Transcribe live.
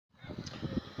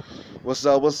What's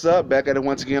up? What's up? Back at it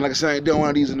once again. Like I said, I ain't done one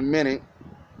of these in a minute.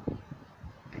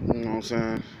 You know what I'm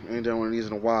saying? Ain't done one of these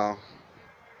in a while.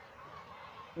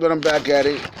 But I'm back at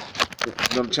it.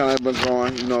 The channel has been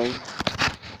growing,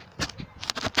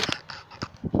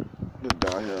 Been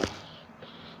down here.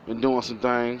 Been doing some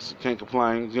things. Can't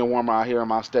complain. It's getting warmer out here in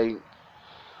my state.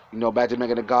 Back to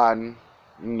making a garden.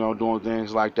 Doing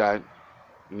things like that.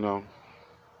 You know.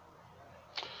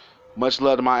 Much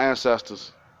love to my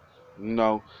ancestors.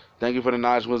 Thank you for the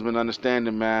knowledge, wisdom, and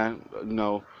understanding, man.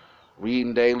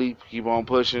 Reading daily, keep on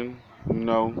pushing. Read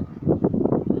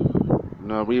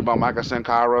about Micah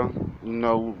Sankara.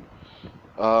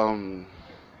 Um,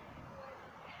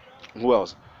 who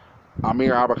else?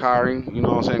 Amir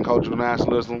Abakari. Cultural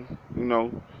nationalism.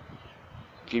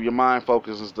 Keep your mind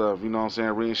focused and stuff.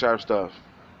 Reading sharp stuff.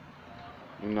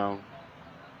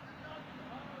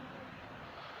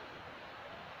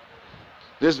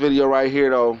 This video right here,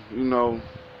 though,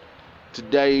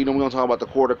 today, we're going to talk about the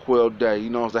quarter quill day.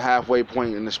 It's the halfway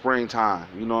point in the springtime.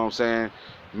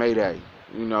 May Day.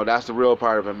 That's the real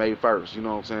part of it, May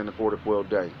 1st. The quarter quill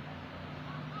day.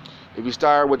 If you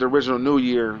start with the original New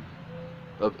Year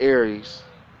of Aries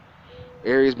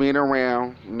being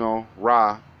around,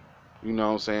 Ra,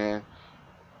 and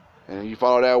you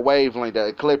follow that wavelength, that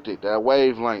ecliptic, that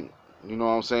wavelength,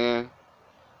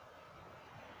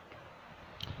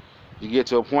 you get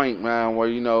to a point, man, where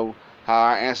how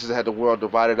our ancestors had the world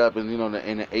divided up in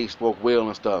in the 8-spoke wheel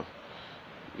and stuff.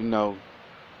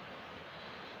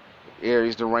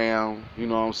 Aries the ram,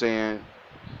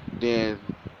 then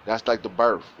that's like the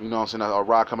birth, a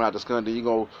rock coming out the sun. Then you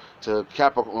go to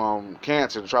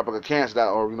Cancer, the tropical Cancer,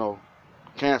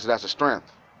 Cancer, that's the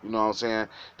strength.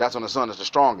 That's when the sun is the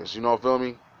strongest. Feel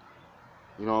me?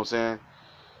 Then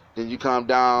you come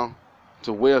down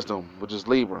to wisdom, which is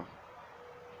Libra.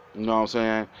 And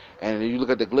if you look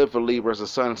at the glyph of Libra, it's the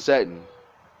sun setting.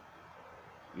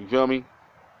 You feel me?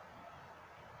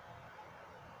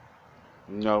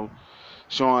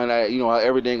 Showing that, how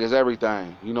everything is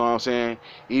everything.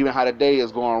 Even how the day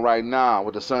is going right now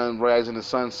with the sun rising, the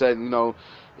sun setting,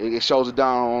 it shows it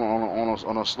down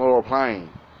on a slower plane.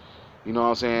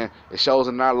 It shows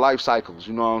in our life cycles,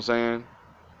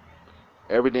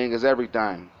 Everything is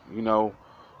everything.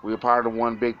 We're part of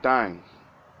one big thing.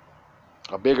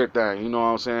 A bigger thing, You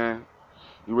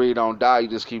really don't die, you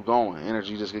just keep going.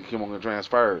 Energy just keep on getting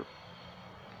transferred.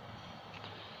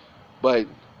 But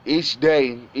each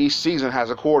day, each season has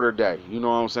a quarter day,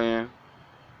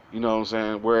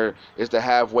 where it's the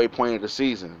halfway point of the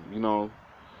season, And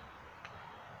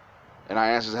our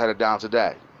ancestors had it down to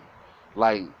that.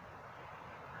 Like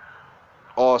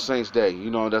All Saints Day,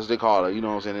 that's what they call it,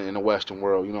 in the Western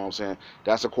world,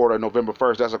 That's a quarter, November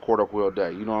 1st, that's a quarter quill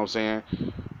day,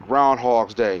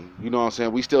 Groundhog's Day,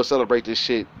 We still celebrate this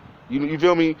shit. You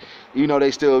feel me?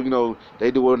 They still,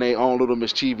 they do it in their own little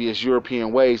mischievous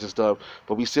European ways and stuff,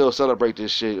 but we still celebrate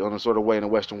this shit on a sort of way in the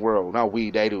Western world. Not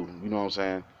we, they do.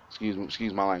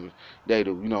 Excuse my language. They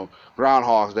do.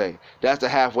 Groundhog's Day. That's the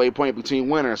halfway point between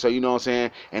winter. So and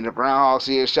the groundhog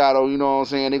see his shadow. They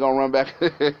gonna run back.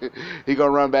 He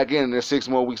gonna run back in. There's 6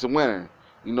 more weeks of winter.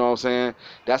 That's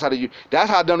how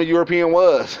dumb the European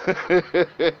was.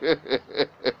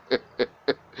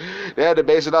 They had to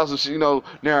base it off some shit,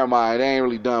 never mind, they ain't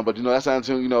really dumb, but that's how in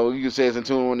tune, you can say it's in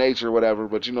tune with nature or whatever,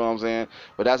 but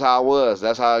but that's how it was.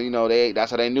 That's how,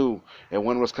 that's how they knew and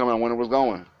when it was coming and when it was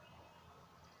going.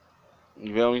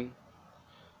 You feel me?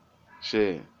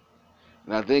 Shit.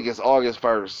 And I think it's August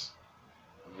 1st.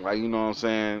 Like,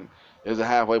 There's a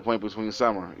halfway point between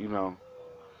summer,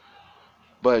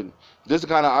 But this is the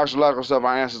kind of astrological stuff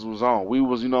our ancestors was on. We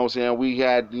was, we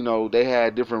had, they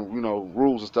had different,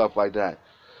 rules and stuff like that.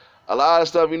 A lot of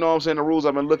stuff, the rules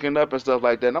I've been looking up and stuff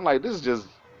like that. And I'm like, this is just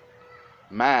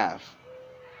math.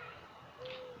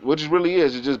 Which it really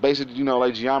is. It's just basic,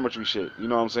 like geometry shit.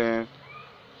 Like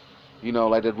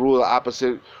the rule of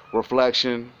opposite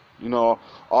reflection. All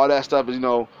that stuff is,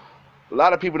 a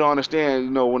lot of people don't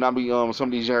understand, when I be, some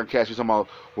of these younger cats be talking about,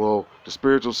 well, the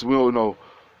spiritual,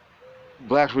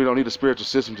 blacks really don't need a spiritual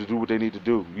system to do what they need to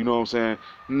do.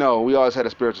 No, we always had a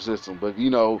spiritual system. But,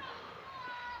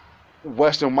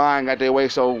 Western mind got their way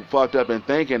so fucked up in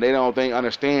thinking they don't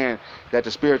understand that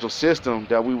the spiritual system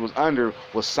that we was under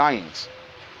was science.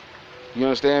 You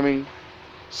understand me?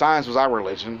 Science was our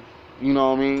religion. You know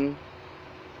what I mean?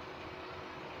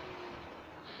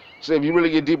 So if you really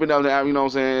get deep enough to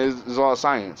it's all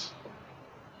science.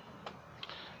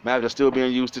 Math is still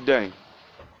being used today.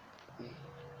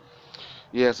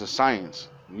 Yeah, it's a science,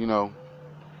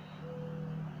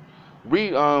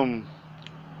 Read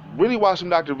really watch some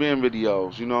Dr. Ben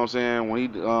videos, when he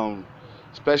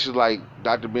especially like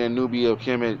Dr. Ben Nubia of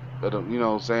Kemet, you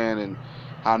know what I'm saying, and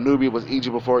how Nubia was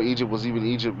Egypt before Egypt was even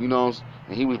Egypt, you know,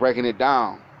 and he was breaking it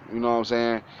down, you know what I'm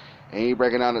saying, and he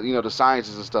breaking down, you know, the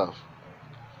sciences and stuff.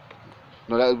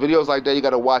 You know, that videos like that you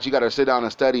gotta watch, you gotta sit down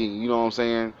and study, you know what I'm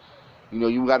saying. You know,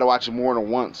 you gotta watch it more than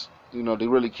once, you know, to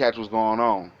really catch what's going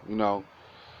on, you know,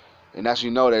 and that's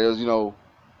you know that it's, you know,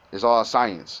 it's all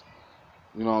science,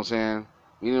 you know what I'm saying.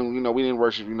 We didn't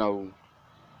worship, you know,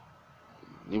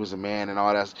 he was a man and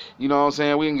all that. You know what I'm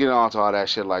saying? We didn't get on to all that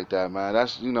shit like that, man.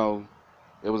 That's, you know,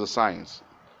 it was a science.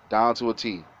 Down to a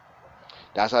T.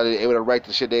 That's how they were able to write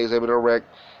the shit they was able to wreck.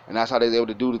 And that's how they was able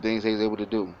to do the things they was able to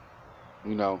do.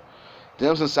 You know.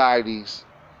 Them societies,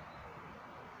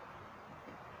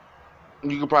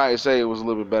 you could probably say it was a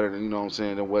little bit better than, you know what I'm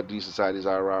saying, than what these societies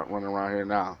are running around here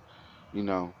now. You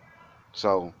know.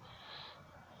 So,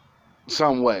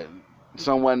 somewhat.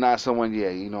 Somewhat not, somewhat yeah,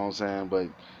 you know what I'm saying? But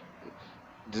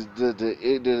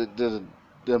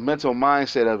the mental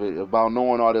mindset of it about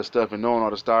knowing all this stuff and knowing all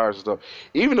the stars and stuff.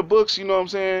 Even the books, you know what I'm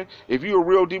saying? If you're a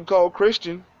real deep cold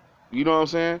Christian, you know what I'm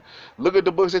saying? Look at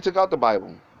the books they took out the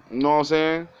Bible. You know what I'm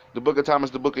saying? The book of Thomas,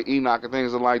 the book of Enoch, and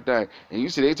things like that. And you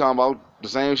see they talking about the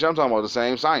same shit I'm talking about, the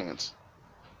same science.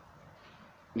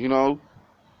 You know?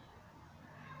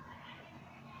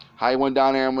 How he went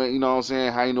down there and went, you know what I'm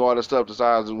saying? How he knew all this stuff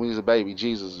besides when he was a baby.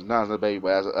 Jesus, not as a baby,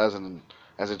 but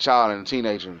as a child and a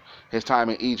teenager, his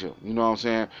time in Egypt, you know what I'm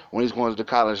saying? When he's going to the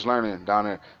college learning down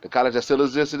there. The college that still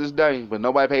exists to this day, but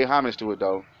nobody paid homage to it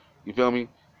though. You feel me?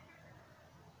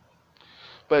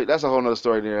 But that's a whole nother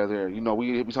story there. You know,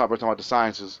 we talking about the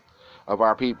sciences of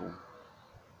our people,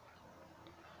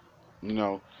 you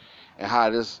know, and how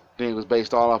this thing was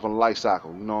based all off of a life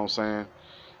cycle, you know what I'm saying?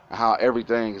 And how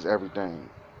everything is everything.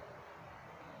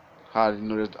 How, you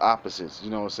know, there's opposites, you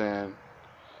know what I'm saying?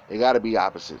 It gotta be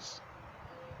opposites.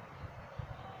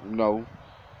 You know,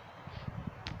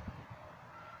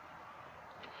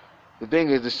 the thing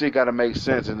is, the shit gotta make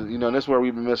sense, and you know that's where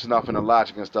we've been missing off in the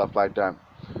logic and stuff like that.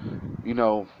 You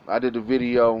know, I did the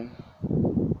video.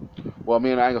 Well,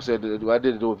 me and I ain't gonna say I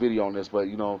did do a video on this, but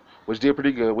you know, which did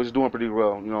pretty good, which is doing pretty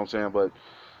well. You know what I'm saying? But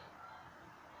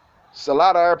it's a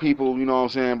lot of our people, you know what I'm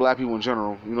saying, black people in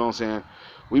general, you know what I'm saying.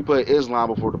 We put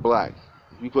Islam before the black.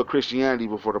 We put Christianity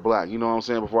before the black. You know what I'm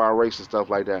saying? Before our race and stuff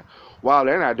like that. While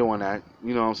they're not doing that,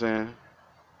 you know what I'm saying.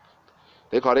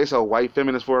 They call themselves white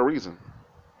feminists for a reason.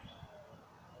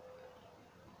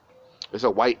 It's a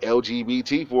white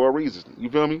LGBT for a reason. You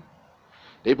feel me?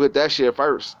 They put that shit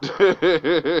first.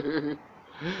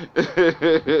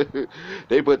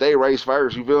 They put their race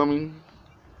first. You feel me?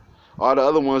 All the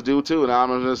other ones do too. And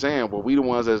I'm just saying, but we the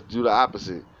ones that do the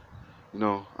opposite. You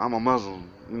know, I'm a Muslim.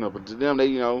 You know, but to them, they,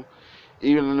 you know,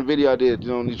 even in the video I did, you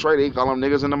know, in Detroit, they call them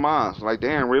niggas in the mosque. Like,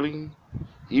 damn, really?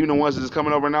 Even the ones that's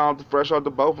coming over now, fresh off the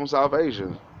boat from South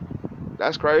Asia.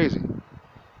 That's crazy.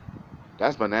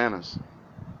 That's bananas.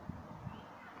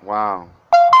 Wow.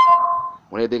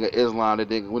 When they think of Islam,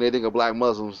 when they think of black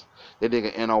Muslims, they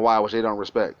think of NOI, which they don't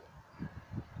respect.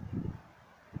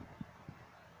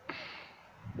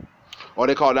 Or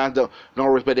they call that no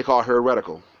respect, they call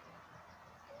heretical.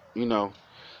 You know.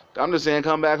 I'm just saying,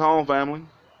 come back home, family.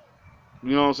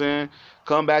 You know what I'm saying?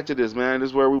 Come back to this, man.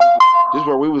 This is where we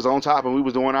was on top and we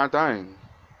was doing our thing.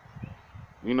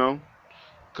 You know?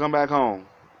 Come back home.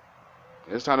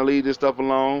 It's time to leave this stuff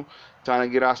alone. Time to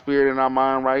get our spirit and our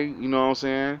mind right, you know what I'm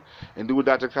saying? And do what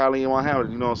Dr. Kali and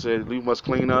Muhammad, you know what I'm saying? We must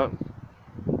clean up,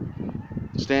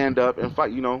 stand up, and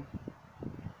fight, you know.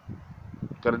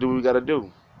 Gotta do what we gotta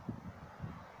do.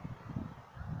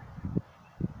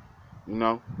 You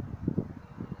know?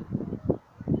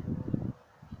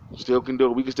 Still can do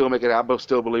it. We can still make it. I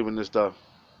still believe in this stuff.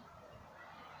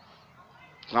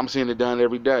 I'm seeing it done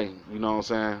every day, you know what I'm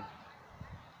saying?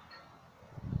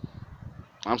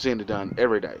 I'm seeing it done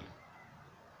every day.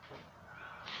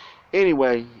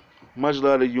 Anyway, much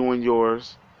love to you and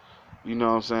yours. You know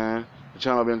what I'm saying? The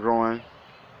channel been growing.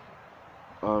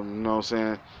 You know what I'm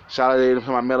saying? Shout out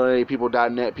to my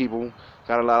melanatepeople.net people.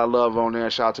 Got a lot of love on there.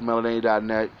 Shout out to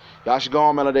melanated.net. Y'all should go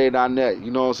on melanated.net.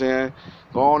 You know what I'm saying?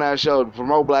 Go on that show.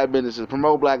 Promote black businesses.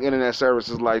 Promote black internet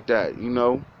services like that. You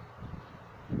know?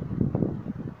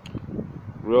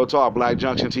 Real talk. Black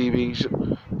Junction TV.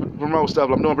 Promote stuff.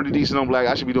 I'm doing pretty decent on black.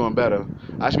 I should be doing better.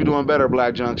 I should be doing better,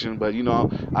 Black Junction. But, you know,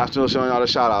 I'm still showing y'all the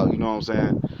shout out. You know what I'm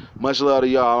saying? Much love to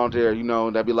y'all out there, you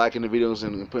know, that be liking the videos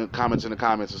and putting comments in the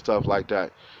comments and stuff like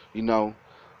that. You know?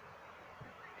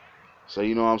 So,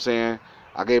 you know what I'm saying?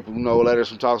 I gave, you know, letters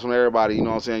from talks from everybody. You know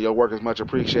what I'm saying? Your work is much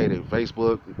appreciated.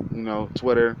 Facebook, you know,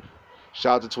 Twitter.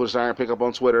 Shout out to Twitter. Starting to pick up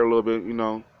on Twitter a little bit, you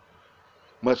know.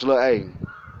 Much love. Hey,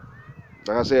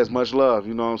 like I said, it's much love.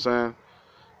 You know what I'm saying?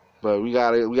 But we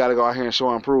gotta go out here and show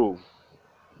and prove.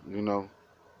 You know.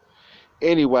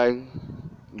 Anyway,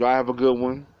 y'all have a good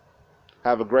one.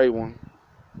 Have a great one.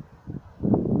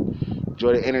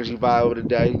 Enjoy the energy vibe of the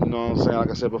day. You know what I'm saying? Like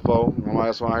I said before,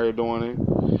 that's why I'm here doing it.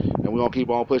 And we're going to keep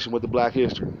on pushing with the Black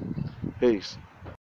History. Peace.